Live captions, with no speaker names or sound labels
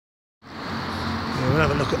We'll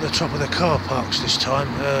have a look at the top of the car parks this time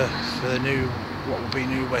for the new, what will be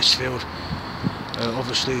new Westfield.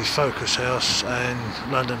 Obviously Focus House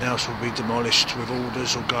and London House will be demolished with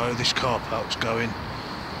orders will go, this car park's going.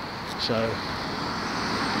 So we'll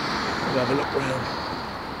have a look round.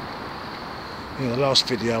 The last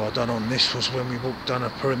video I done on this was when we done a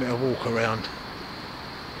perimeter walk around.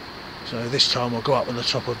 So this time I'll go up on the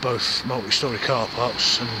top of both multi-storey car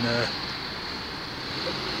parks and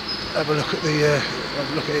have a look at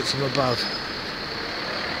it from above.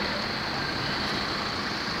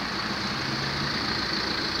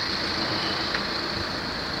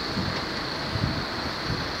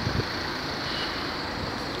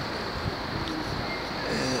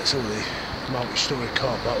 Yeah, that's all the multi-storey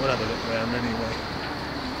car park. We'll have a look around anyway.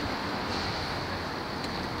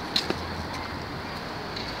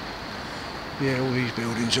 Yeah, all these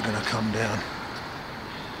buildings are going to come down.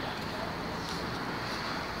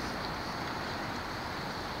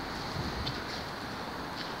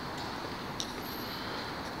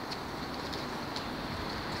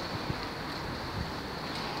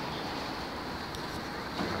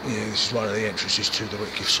 Yeah, this is one of the entrances to the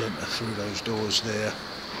Whitgift Centre through those doors there.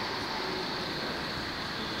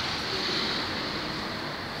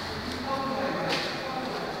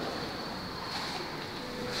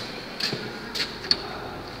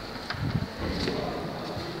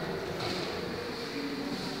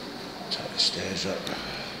 Take the stairs up.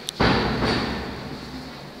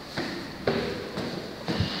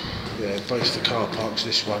 Yeah, both the car parks,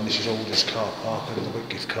 this is Alders car park and the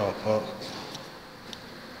Whitgift car park.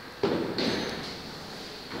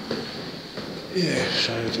 Yeah,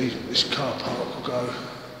 so this car park will go,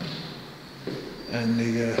 and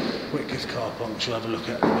the Whitgift car park, which we'll have a look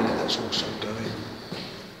at in a minute, that's also going.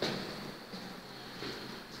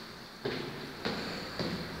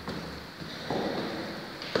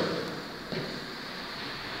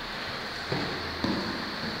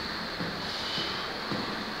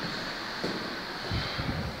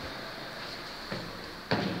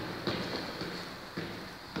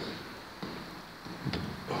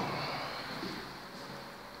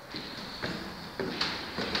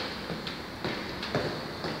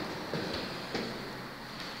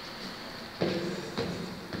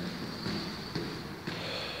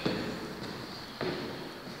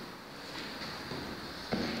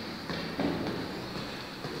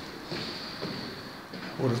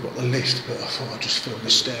 Would have got the list, but I thought I'd just film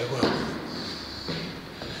the stairwell.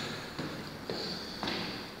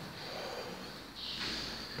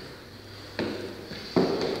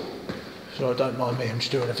 So I don't mind me, I'm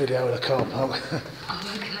just doing a video of the car park. Oh,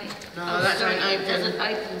 okay. No, that doesn't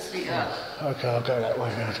open, sweetheart. Okay, I'll go that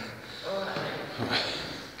way round. Right.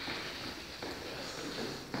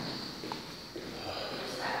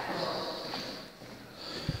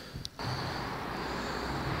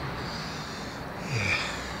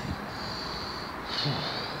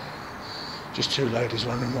 Just two ladies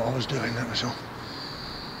wondering what I was doing, that was all.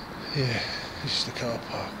 Yeah, this is the car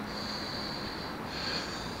park.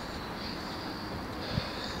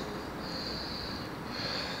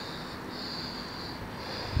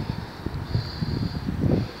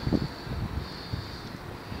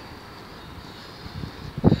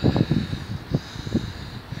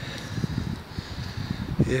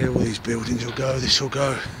 Yeah, all these buildings will go, this will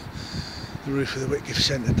go. The roof of the Whitgift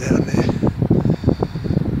Centre down there.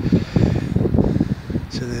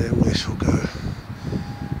 So there, all this will go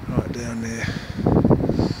right down there.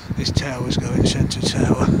 This tower's going, centre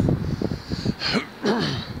tower.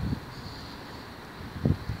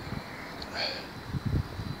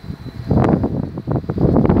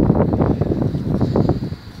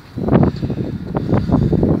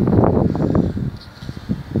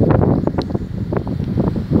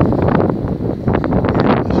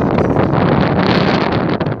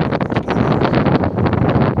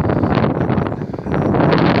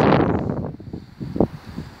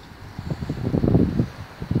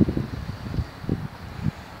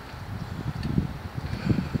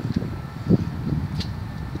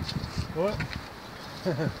 What?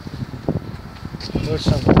 There's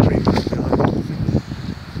someone creeping behind me.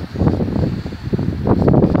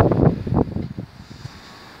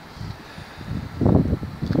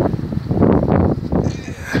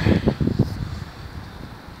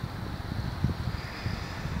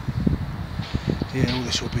 Yeah, all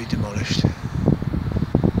this will be demolished.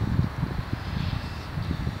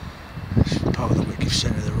 It's part of the Whitgift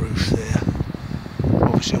Centre, the roof there.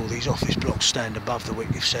 Obviously all these office blocks stand above the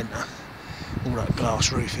Whitgift Centre. All that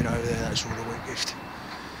glass roofing over there, that's all the Whitgift.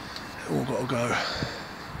 All got to go.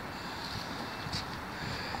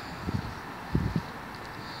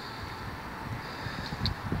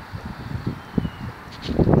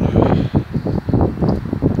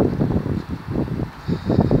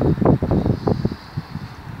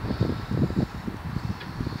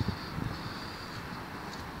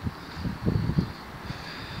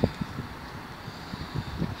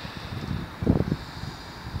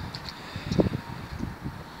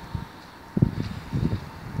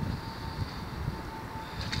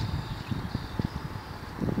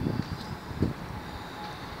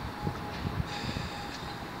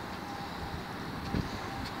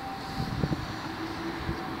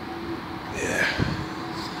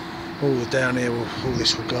 all down here, all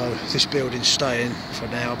this will go. This building's staying for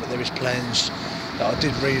now, but there is plans that I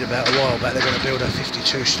did read about a while back. They're going to build a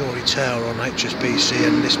 52-storey tower on HSBC,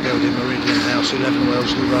 and this building, Meridian House, 11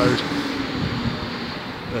 Wellesley Road.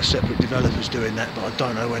 There are separate developers doing that, but I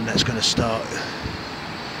don't know when that's going to start.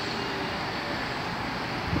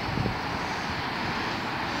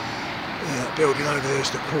 That building over there is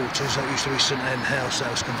the quarters. That used to be St Anne House. That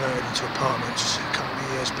was converted into apartments a couple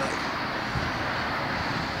of years back.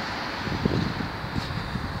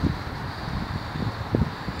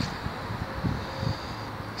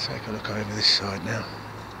 Let's take a look over this side now.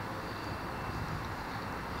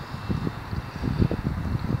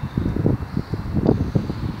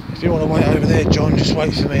 If you want to wait over there, John, just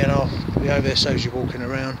wait for me and I'll be over there, saves you walking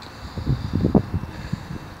around.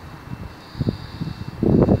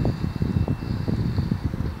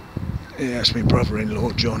 Yeah, that's my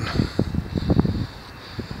brother-in-law, John.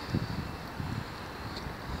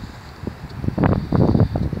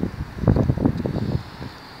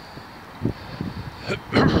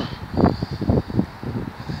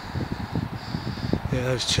 Yeah,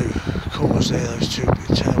 those two corners there, those two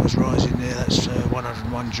big towers rising there, that's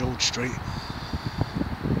 101 George Street.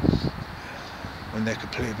 When they're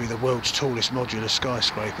completed, be the world's tallest modular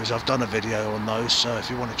skyscrapers. I've done a video on those, so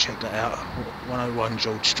if you want to check that out, 101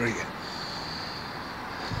 George Street.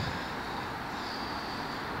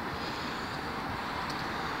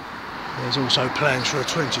 There's also plans for a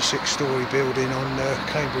 26-storey building on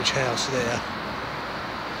Cambridge House there.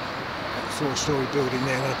 That 4-storey building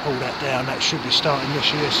there, I'm going to pull that down. That should be starting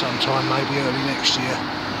this year sometime, maybe early next year.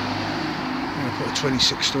 I'm going to put a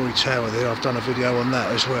 26-storey tower there. I've done a video on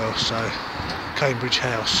that as well, so Cambridge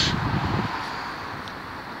House.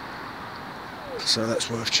 So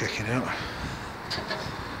that's worth checking out.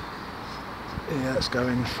 Yeah, that's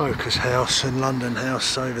going. Focus House and London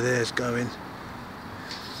House over there is going.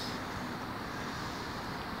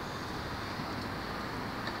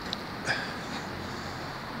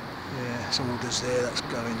 There's Orders there, that's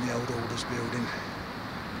going, the old Orders building.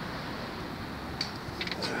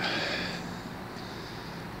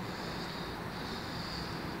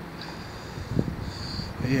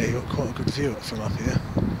 Yeah, you've got quite a good view from up here.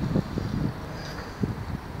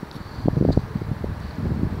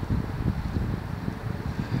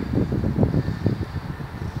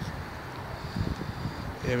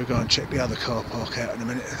 Yeah, we'll go and check the other car park out in a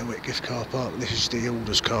minute, the Whitgift car park. This is the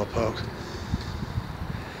Orders car park.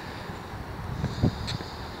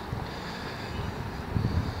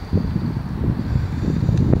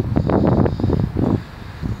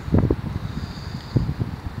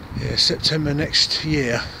 September next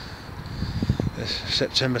year,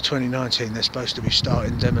 September 2019, they're supposed to be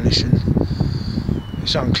starting demolition.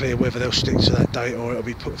 It's unclear whether they'll stick to that date or it'll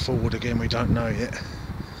be put forward again, we don't know yet.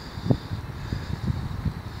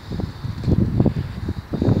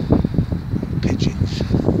 Pigeons.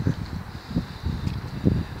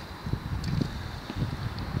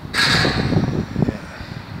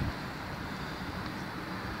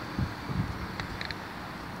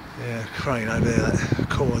 Yeah, crane over there, that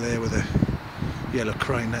core there with a yellow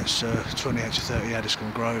crane, that's 28 to 30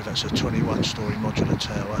 Addiscombe Grove, that's a 21-storey modular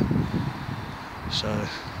tower. So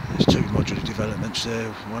there's two modular developments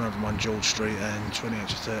there, 101 George Street and 28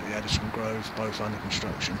 to 30 Addiscombe Grove, both under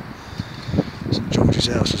construction. St George's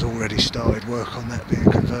House has already started work on that being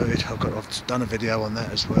converted. I've done a video on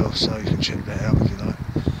that as well, so you can check that out if you like.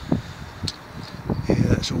 Yeah,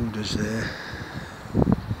 that's Orders there.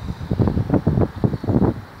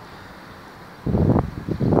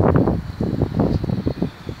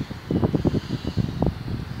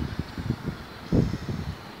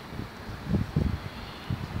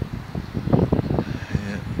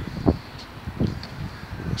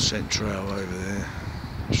 Central over there,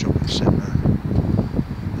 shopping centre,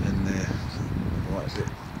 and there, right bit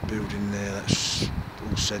building there, that's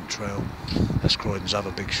all Central. That's Croydon's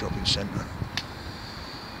other big shopping centre.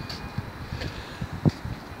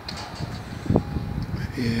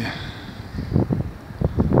 Yeah.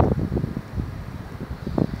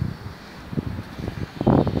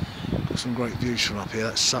 Got some great views from up here.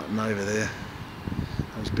 That's Sutton over there.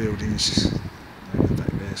 Those buildings,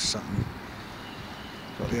 back there, Sutton.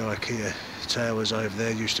 Got the IKEA towers over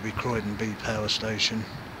there, used to be Croydon B power station,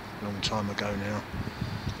 a long time ago now.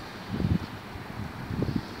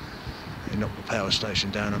 They knocked the power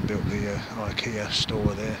station down and built the IKEA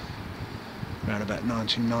store there, around about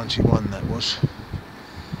 1991 that was.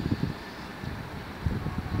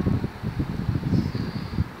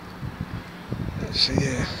 So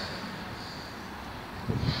yeah.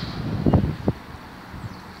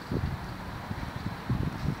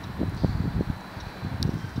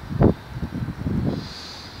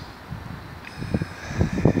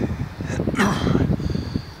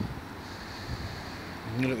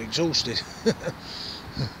 exhausted.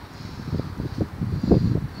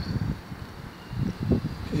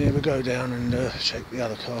 Yeah, we'll go down and check the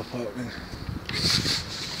other car park then.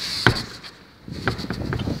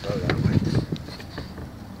 Can't go that way.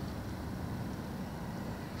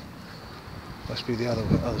 Must be the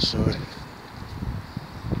other side.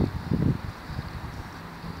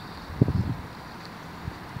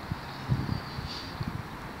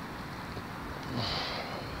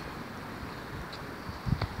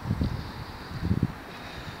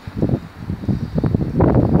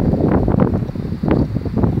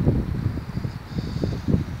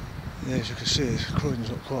 As you can see, Croydon's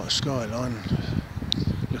got quite a skyline.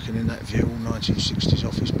 Looking in that view, all 1960s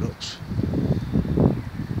office blocks.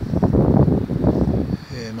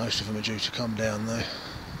 Yeah, most of them are due to come down though.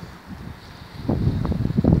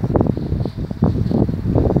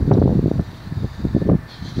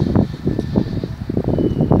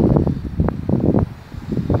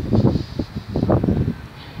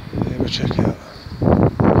 Yeah, we'll check out.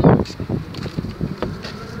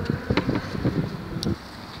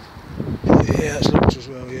 Yeah, that's locked as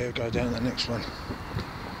well. Yeah, we'll go down the next one.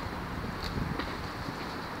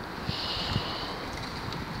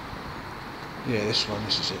 Yeah, this one,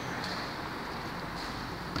 this is it.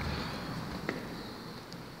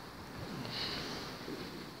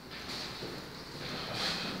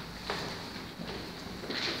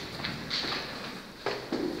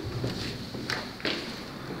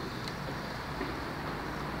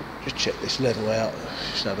 Just check this level out.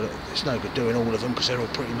 Just have a look. It's no good doing all of them because they're all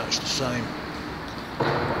pretty much the same.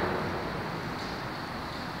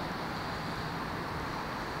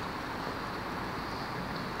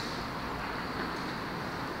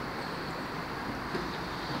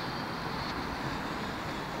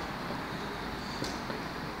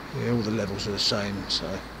 Yeah, all the levels are the same,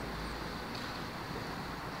 so.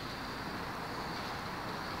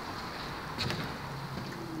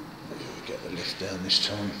 Get the lift down this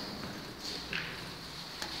time.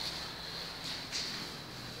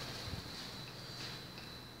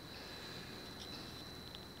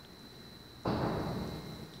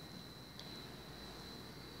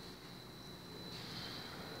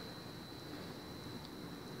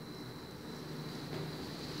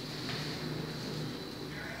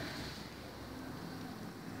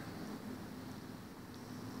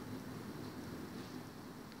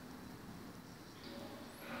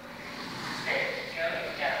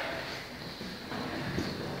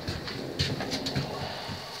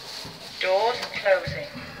 Doors closing.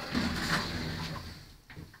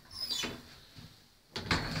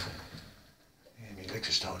 Yeah, my legs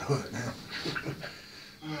are starting to hurt now.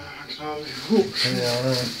 I can hardly walk. Yeah, I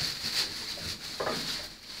know.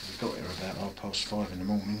 We got here about 5:30 in the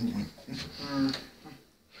morning, didn't we?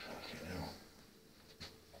 Fucking hell.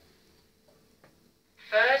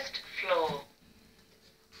 First floor.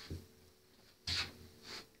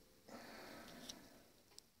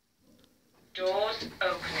 Doors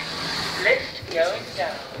opening. Lift going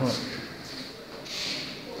down. Right.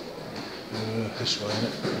 This way,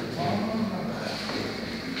 innit?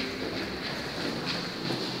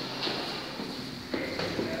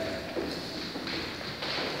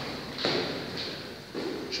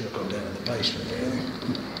 Should have gone down in the basement, really.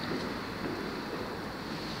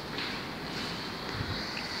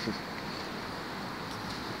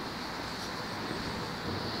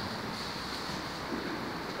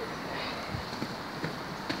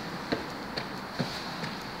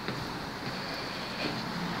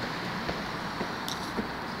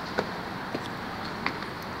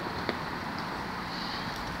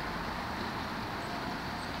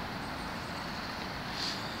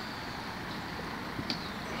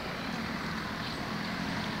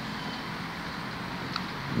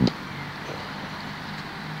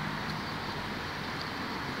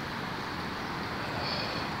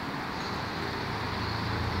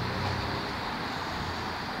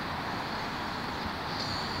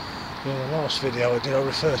 Yeah, the last video I did, I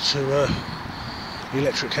referred to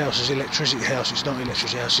electric house as electricity house. It's not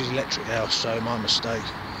electricity house, it's electric house, so my mistake.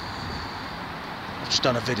 I've just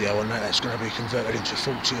done a video on that. It's going to be converted into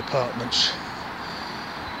 40 apartments.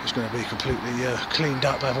 It's going to be completely cleaned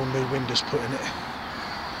up, have all new windows put in it,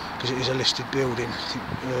 because it is a listed building. I think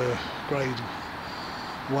grade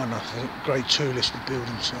 1, I think, grade 2 listed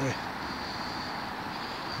building, sorry.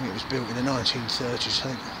 I think it was built in the 1930s, I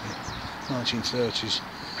think. Yeah, 1930s.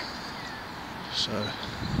 So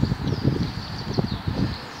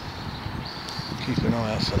keep an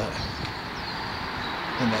eye out for that.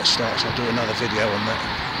 When that starts, I'll do another video on that.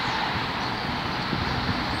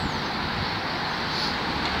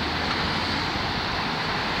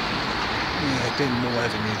 Yeah, Binmore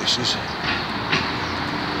Avenue this is.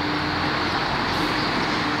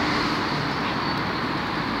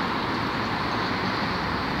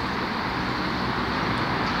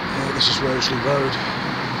 This is Wellesley Road.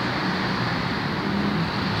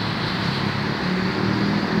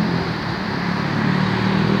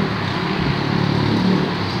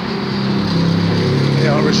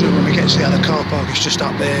 Yeah, I resume when we get to the other car park. It's just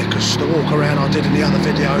up there because the walk around I did in the other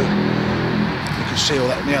video, you can see all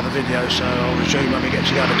that in the other video, so I'll resume when we get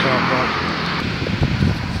to the other car park.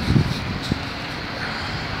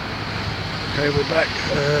 Okay, we're back.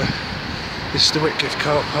 This is the Whitgift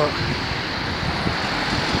car park.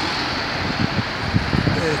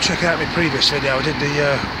 Check out my previous video. I did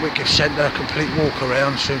the Whitgift Centre complete walk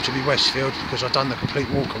around, soon to be Westfield, because I've done the complete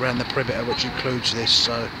walk around the perimeter, which includes this,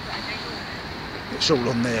 so it's all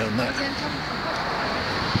on there on that.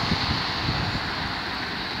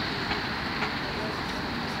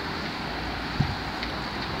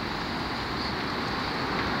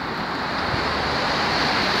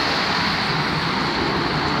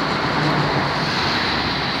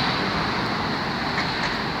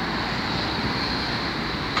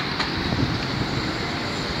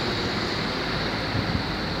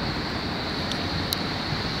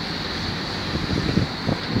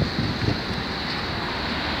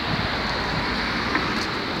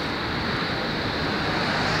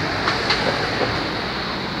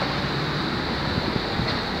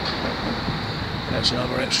 That's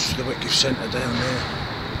another entrance to the Whitgift Centre down there.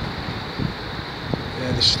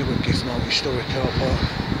 Yeah, this is the Whitgift multi-storey car park.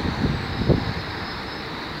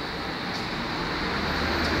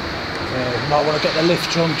 You might want to get the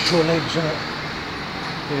lift on your legs, innit?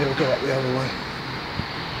 Yeah, we'll go up the other way.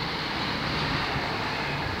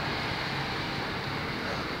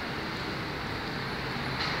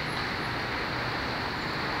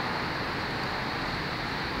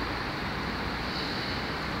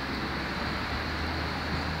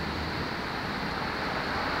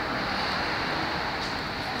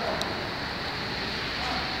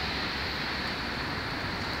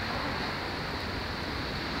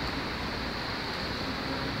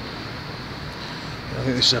 I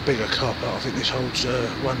think this is a bigger car park. I think this holds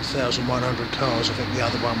 1,100 cars. I think the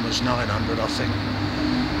other one was 900, I think.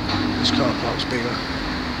 This car park's bigger.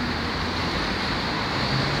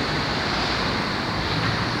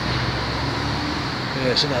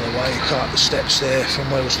 Yeah, it's another way. You cut up the steps there from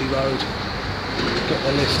Wellesley Road. Get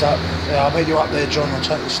the lift up. Yeah, I'll meet you up there, John. I'll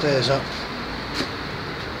take the stairs up.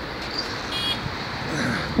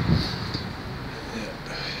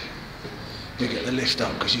 You get the lift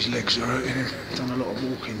up because his legs are hurting him. Done a lot of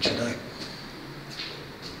walking today.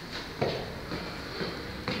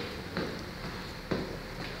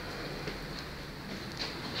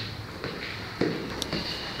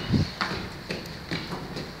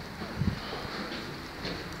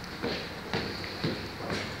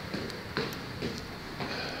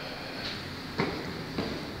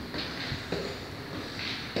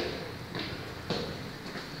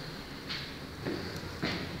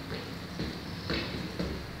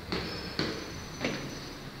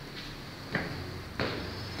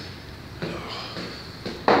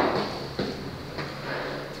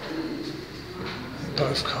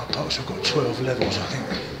 Both car parks have got 12 levels, I think.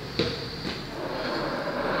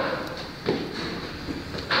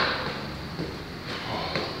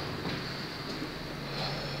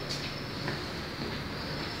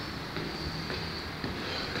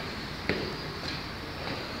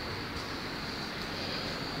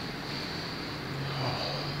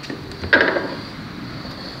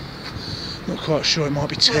 Not quite sure, it might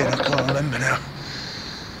be 10, I can't remember now.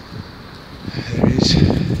 There he is.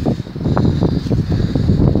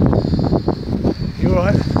 You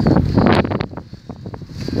alright?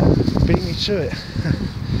 Beat me to it.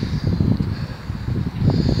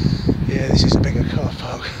 Yeah, this is a bigger car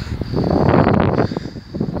park.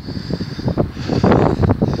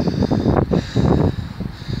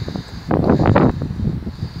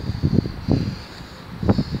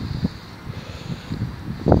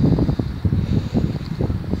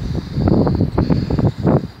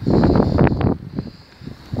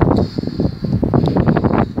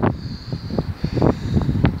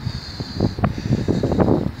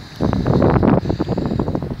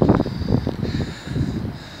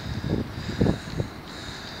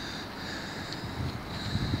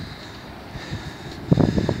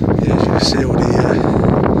 See all the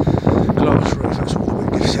glass roof, that's all the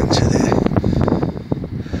Whitgift Centre there.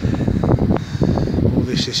 All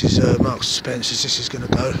this is Marks & Spencer's, this is going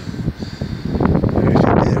to go.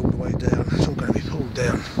 Everything there all the way down, it's all going to be pulled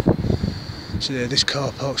down. So there, this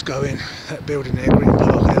car park's going, that building there, Green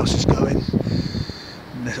Park House, is going.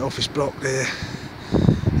 And the office block there,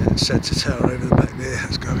 that Centre Tower over the back there,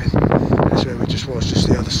 that's going. That's where we just was, just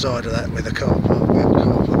the other side of that, where the car park, where the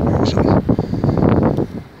car park was on.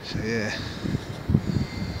 So yeah,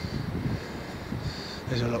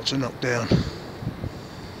 There's a lot to knock down.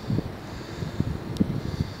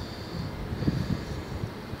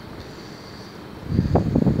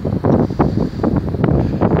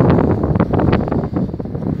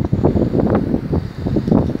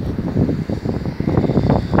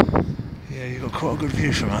 Yeah, you've got quite a good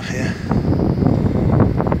view from up here.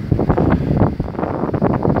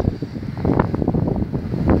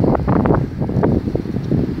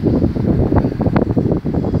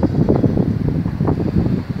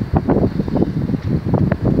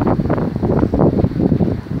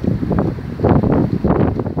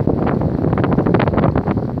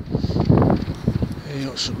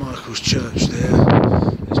 St Michael's Church there.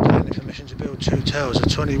 There's planning permission to build 2 towers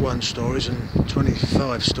of 21 stories and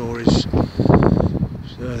 25 stories. So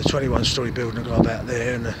the 21-storey building will go about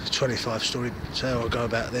there, and the 25-storey tower will go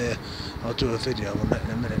about there. I'll do a video on that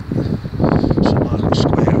in a minute. St Michael's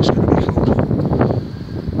Square it's going to be called.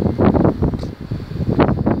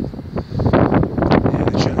 Yeah,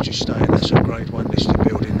 the church is staying. That's a Grade 1 listed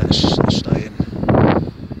building. That's staying.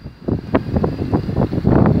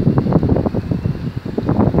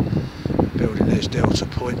 Delta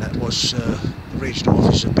Point, that was the regional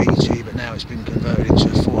office of BT, but now it's been converted into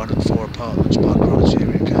 404 apartments by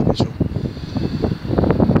Criterion Capital.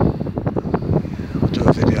 Yeah, I'll do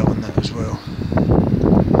a video on that as well.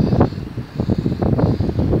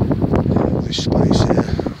 Yeah, all this space here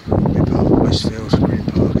will be part of Westfield, Green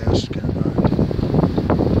Park House, Kent Road.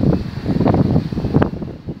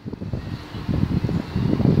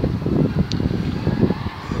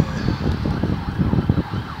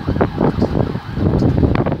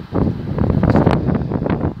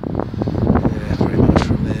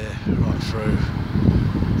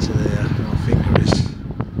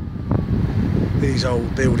 These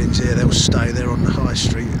old buildings here, they'll stay there on the high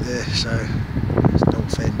street there, so it's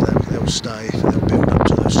North End, they'll stay, they'll build up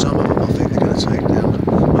to those. Some of them I think they're going to take down,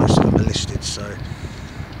 most of them are listed, so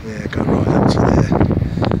yeah, go right up to there.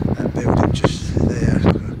 That building just there,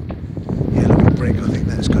 yellow brick, I think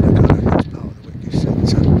that's going to go, that's part of the Whitgift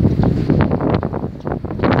Centre.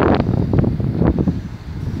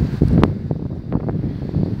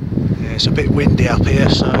 Yeah, it's a bit windy up here,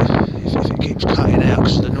 so if it keeps cutting out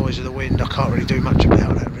because of the noise of the wind, I can't really do much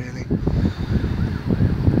about that really.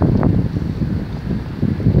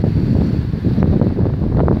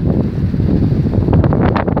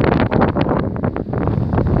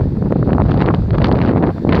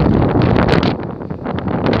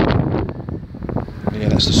 Yeah,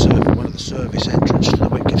 that's one of the service entrance to the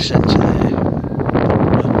Whitgift Centre there.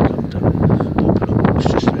 Popular walks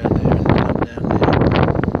just around there and come down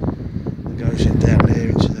there. It goes in down there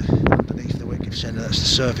into underneath the Whitgift Centre. That's the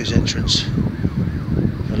service entrance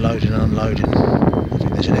for loading and unloading. I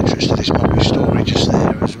think there's an entrance to this multi-storey just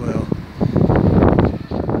there as well.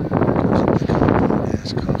 Goes into the car park. Yeah,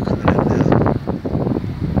 there's a car coming out now.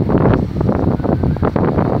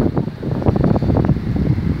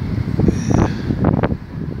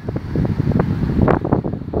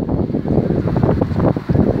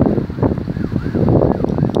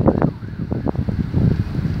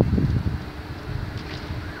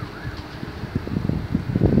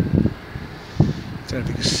 I don't know if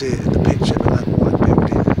you can see it in the picture, but that white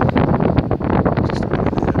building just over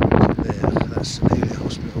there, that's the Neely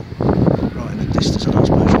Hospital, right in the distance. I don't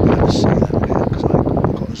suppose you'll be able to see that here because I've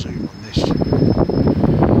got a zoom on this.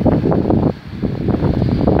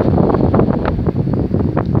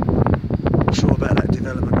 Not sure about that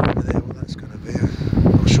development over there, what that's going to be.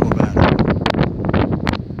 Not sure about that.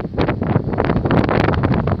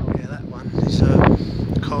 Oh yeah, that one is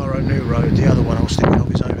Cairo New Road. The other one I was thinking of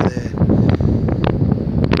is over there.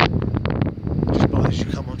 As you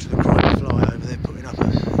come onto the Croydon flyover, they're putting up a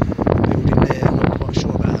building there. I'm not quite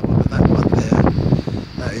sure about that one, but that one there,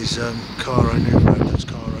 that is Cairo New Road, that's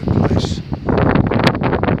Cairo Place.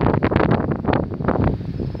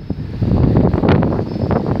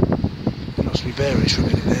 You lost me bearings for a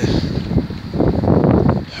minute there.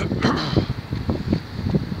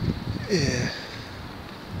 Yeah.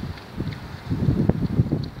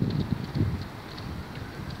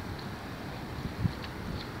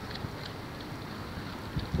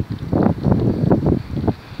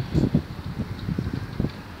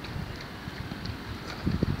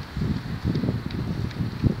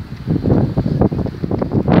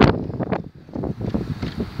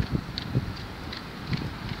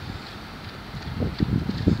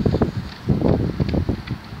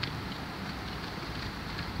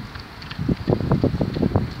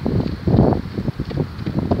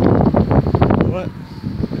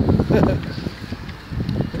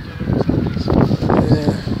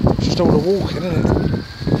 Yeah, it's just all the walking, isn't it?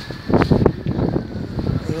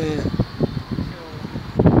 Yeah.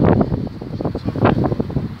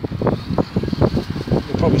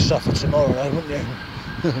 tomorrow though, wouldn't you?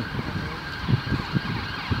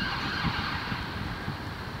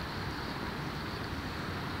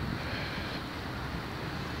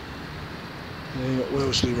 Then you got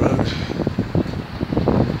Wellesley Road.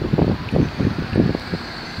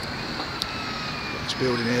 This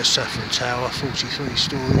building here, Saffron Tower, 43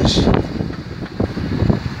 stories.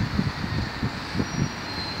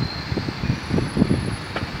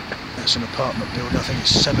 That's an apartment building. I think it's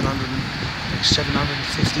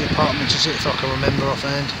 750 apartments, is it, if I can remember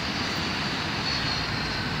offhand.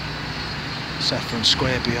 Saffron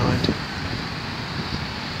Square behind.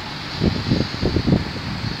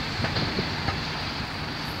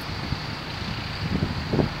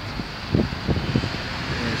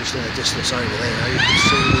 Yeah, just in the distance over there, you can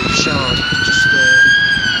see the Shard just there.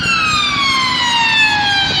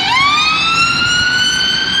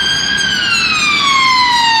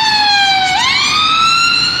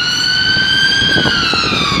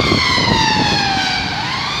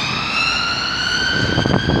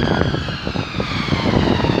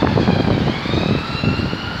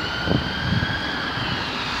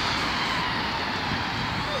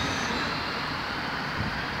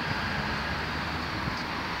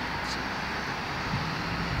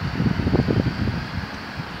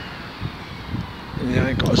 I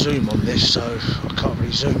ain't got a zoom on this, so I can't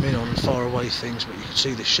really zoom in on far away things, but you can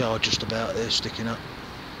see the Shard just about there sticking up.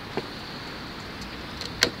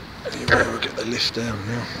 Anyway, we'll get the lift down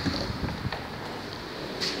now.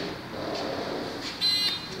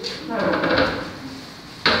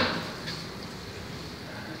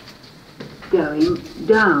 Going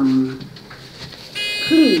down.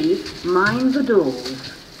 Please mind the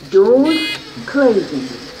doors. Doors closing.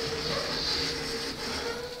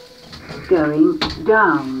 Going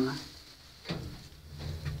down.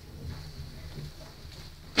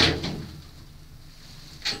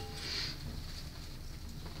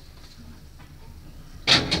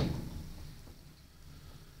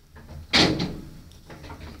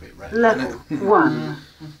 Level 1. I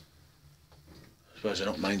suppose they're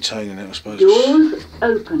not maintaining it, I suppose. Doors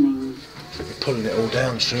opening. They're pulling it all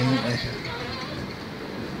down soon, aren't they?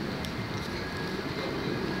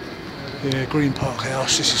 Yeah, Green Park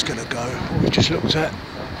House, this is going to go. What we just looked at.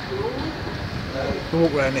 We'll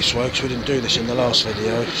walk around this way because we didn't do this in the last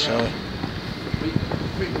video, so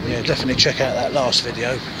yeah, definitely check out that last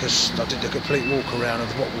video because I did a complete walk around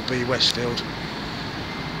of what will be Westfield.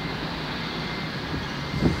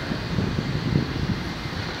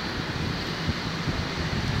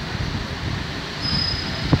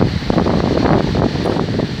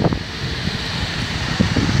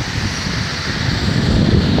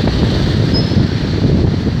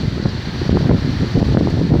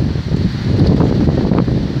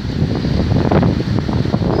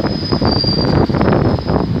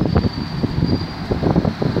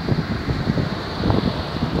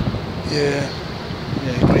 Yeah,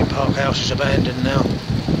 Green Park House is abandoned now.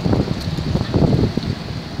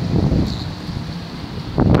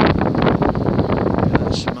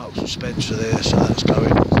 That's Marks and Spencer there, so that's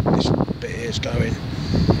going. This bit here is going.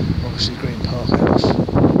 Obviously, Green Park House. Yeah,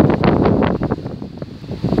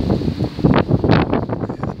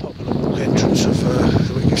 the popular walk entrance of the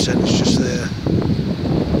Whitgift Centre is just there.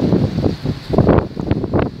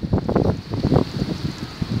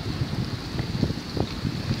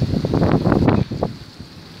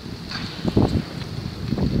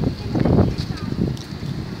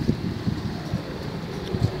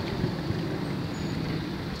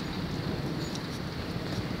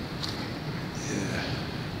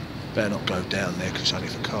 Better not go down there because it's only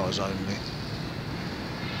for cars only.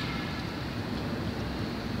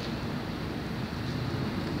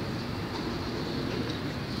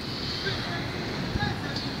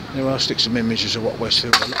 Anyway, I'll stick some images of what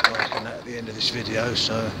Westfield will look like in that at the end of this video.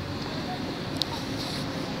 So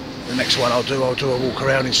the next one I'll do a walk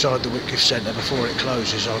around inside the Whitgift Centre before it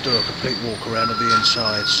closes. I'll do a complete walk around of the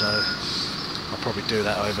inside. So I'll probably do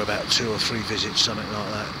that over about 2 or 3 visits, something like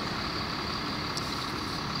that.